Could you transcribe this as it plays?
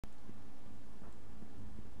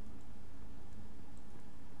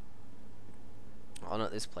Oh,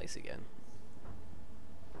 not this place again.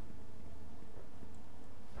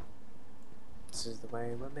 This is the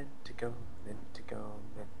way we're meant to go, meant to go,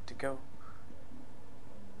 meant to go.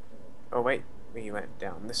 Oh wait, we went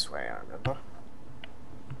down this way, I remember.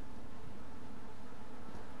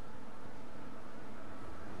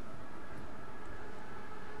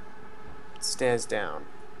 Stairs down.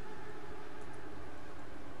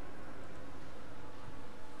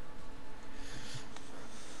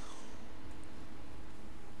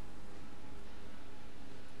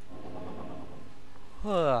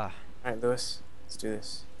 Alright, Lewis, let's do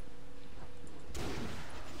this.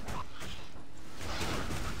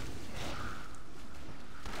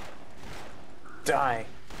 Die!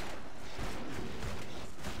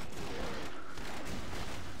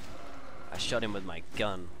 I shot him with my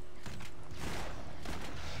gun.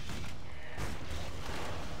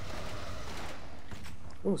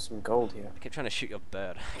 Ooh, some gold here. I keep trying to shoot your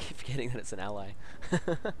bird. I keep forgetting that it's an ally.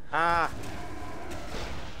 Ah!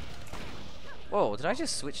 Whoa, did I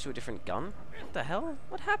just switch to a different gun? What the hell?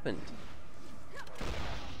 What happened?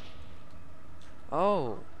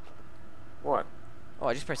 Oh. What? Oh,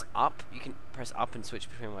 I just press up. You can press up and switch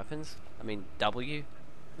between weapons. I mean, W.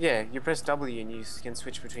 Yeah, you press W and you can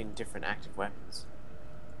switch between different active weapons.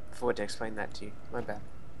 I forgot to explain that to you. My bad.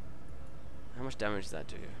 How much damage does that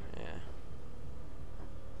do? Yeah.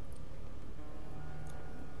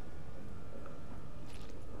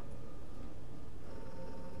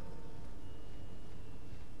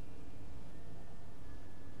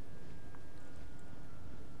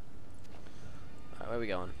 Alright, where are we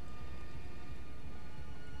going?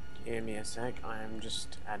 Give me a sec, I'm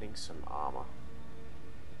just adding some armor.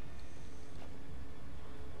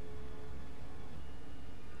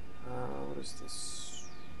 What is this?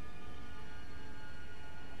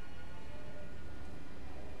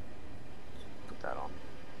 Put that on.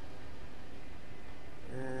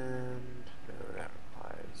 And no, that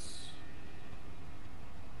requires.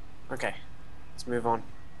 Okay, let's move on.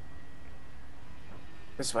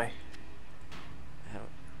 This way. How?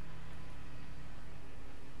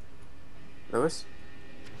 Lewis?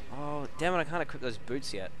 Oh, damn it, I can't equip those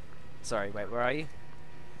boots yet. Sorry, wait, where are you?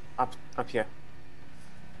 Up here.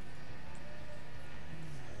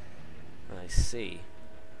 I see.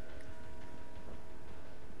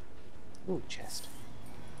 Ooh, chest.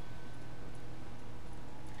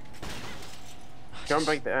 Don't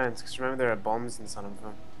break the urns, because remember there are bombs in some of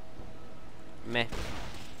them. Meh.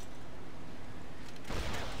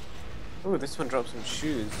 Ooh, this one drops some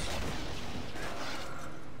shoes.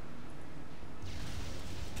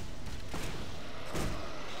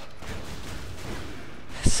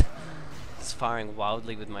 It's firing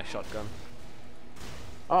wildly with my shotgun.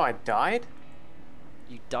 Oh, I died?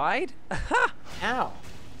 You died? How?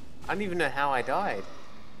 I don't even know how I died.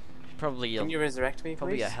 Probably Can you resurrect me,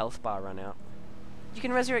 probably please? a health bar run out. You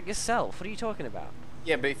can resurrect yourself. What are you talking about?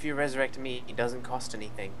 Yeah, but if you resurrect me, it doesn't cost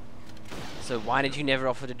anything. So why did you never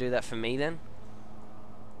offer to do that for me then?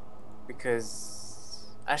 Because...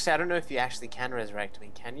 Actually, I don't know if you actually can resurrect me,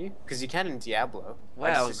 can you? Because you can in Diablo.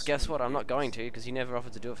 Well, guess what? I'm not going to, because you never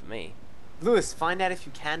offered to do it for me. Lewis, find out if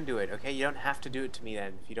you can do it, okay? You don't have to do it to me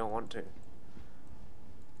then, if you don't want to.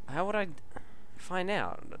 How would I find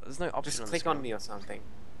out? There's no option. Just on the click on screen. me or something.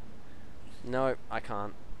 No, I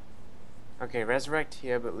can't. Okay, resurrect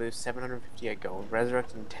here but lose 758 gold.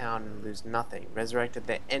 Resurrect in town and lose nothing. Resurrect at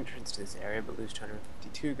the entrance to this area but lose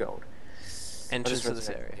 252 gold. Entrance to this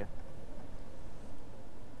area. Here?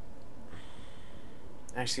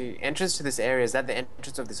 Actually, entrance to this area, is that the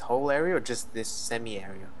entrance of this whole area or just this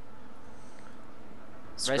semi-area?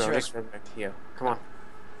 Scroll, just resurrect here. Come on.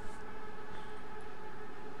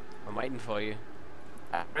 I'm waiting for you.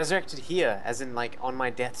 Resurrected here, as in like on my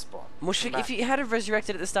death spot. Mushfik, if you had have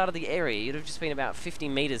resurrected at the start of the area, you'd have just been about 50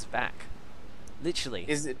 meters back. Literally.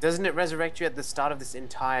 Doesn't it resurrect you at the start of this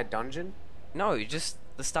entire dungeon? No, just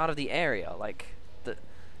the start of the area. Like,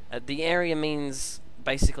 the area means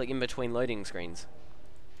basically in between loading screens.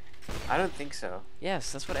 I don't think so.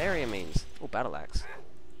 Yes, that's what area means. Oh, battle axe.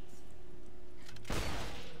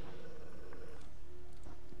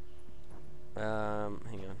 Hang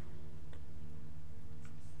on.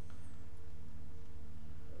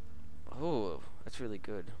 Oh, that's really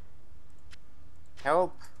good.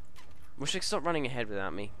 Help! Mushfik, stop running ahead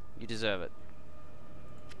without me. You deserve it.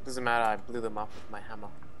 Doesn't matter, I blew them up with my hammer.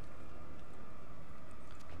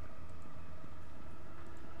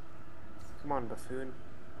 Come on, buffoon.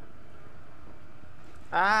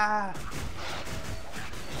 Ah!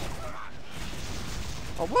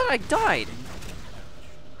 Oh, what? I died!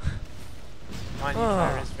 Fine, you try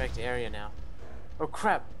to resurrect area now. Oh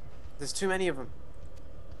crap! There's too many of them.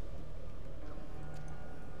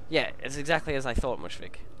 Yeah, it's exactly as I thought,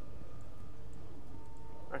 Mushfik.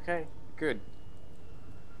 Okay, good.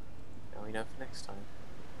 Now we know for next time.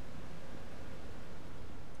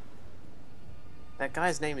 That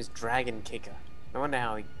guy's name is Dragon Kicker. I wonder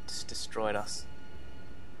how he just destroyed us.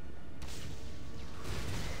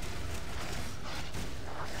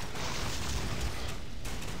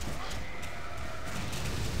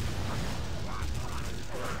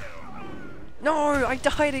 No, I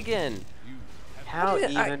died again. How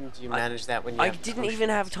did I- even do you manage that when you I have didn't even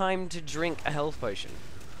potions? have time to drink a health potion.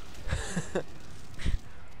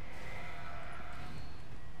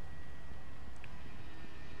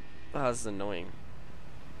 Oh, this is annoying.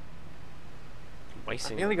 I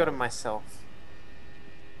Wasting. nearly got him myself.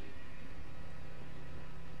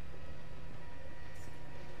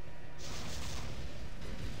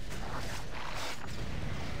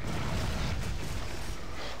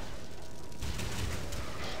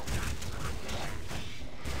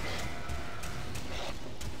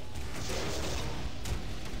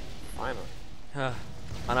 Finally.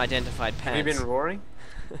 Unidentified pants. Have you been roaring?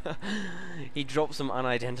 He dropped some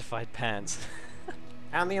unidentified pants.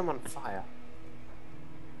 Apparently I'm on fire.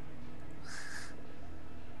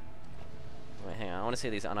 Wait, hang on. I want to see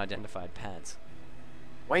these unidentified pants.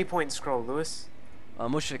 Waypoint scroll, Lewis.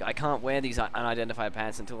 Mushfik, I can't wear these unidentified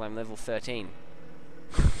pants until I'm level 13.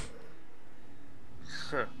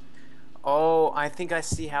 Oh, I think I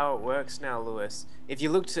see how it works now, Lewis. If you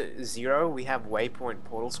look to 0, we have waypoint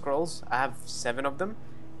portal scrolls. I have 7 of them,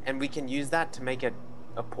 and we can use that to make a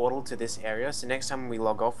portal to this area. So next time we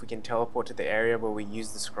log off, we can teleport to the area where we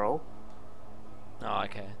use the scroll. Oh,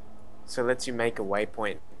 okay. So it lets you make a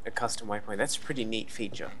waypoint, a custom waypoint. That's a pretty neat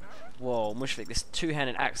feature. Whoa, Mushfik, this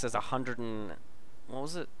two-handed axe does 100 and... what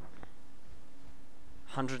was it?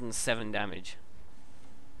 107 damage.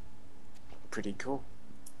 Pretty cool.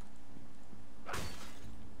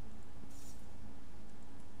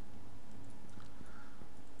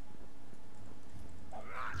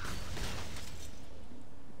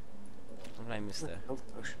 What did I miss there? Health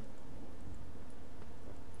potion.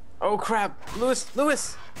 Oh crap! Lewis!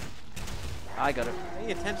 Lewis! I got it.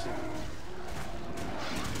 Pay attention.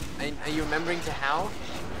 Are you remembering to howl?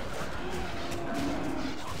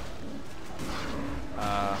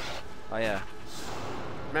 Oh yeah.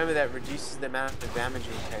 Remember that reduces the amount of damage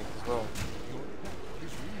you take as well.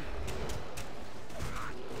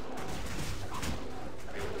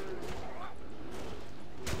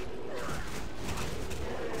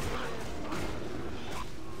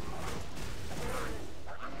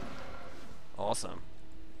 Awesome.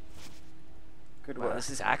 Good Wow, work.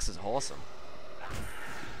 this axe is awesome.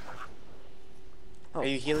 Are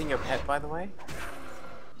you healing your pet, by the way?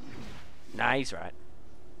 Nah, he's right.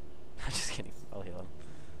 I'm just kidding. I'll heal him.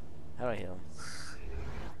 How do I heal him?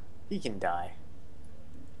 He can die.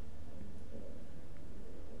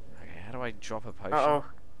 Okay, how do I drop a potion? Uh-oh.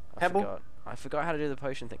 Pebble? I forgot how to do the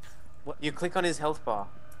potion thing. What? You click on his health bar.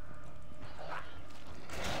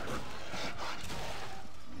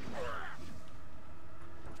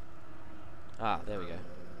 Ah, there we go.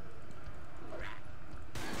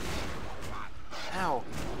 Ow.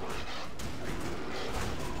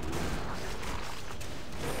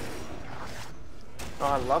 Oh,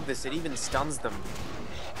 I love this. It even stuns them.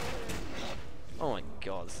 Oh my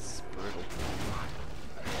god, this is brutal.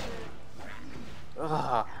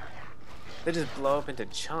 Ugh. They just blow up into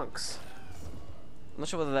chunks. I'm not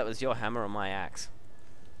sure whether that was your hammer or my axe.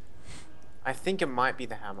 I think it might be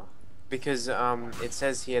the hammer. Because, it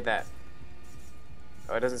says here that...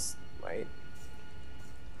 Oh, it doesn't... Wait.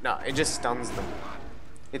 No, it just stuns them.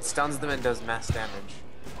 It stuns them and does mass damage.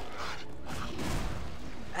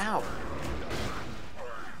 Ow!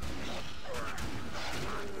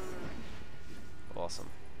 Awesome.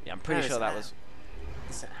 Yeah, I'm pretty sure that was...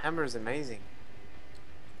 This hammer is amazing.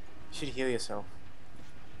 You should heal yourself.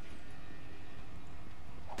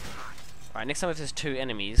 Alright, next time if there's 2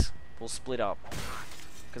 enemies, we'll split up.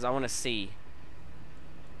 Because I want to see.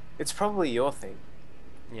 It's probably your thing.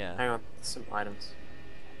 Yeah. Hang on, some items.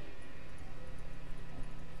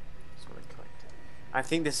 Just want to collect it. I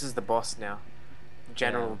think this is the boss now.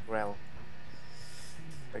 General Grell.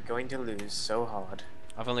 We're going to lose so hard.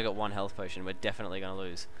 I've only got 1 health potion. We're definitely going to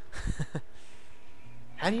lose.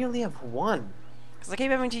 How do you only have 1? Because I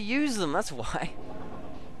keep having to use them, that's why.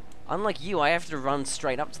 Unlike you, I have to run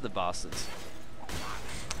straight up to the bastards.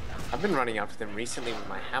 I've been running after them recently with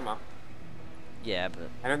my hammer. Yeah, but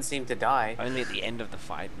I don't seem to die. only at the end of the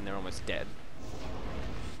fight, and they're almost dead.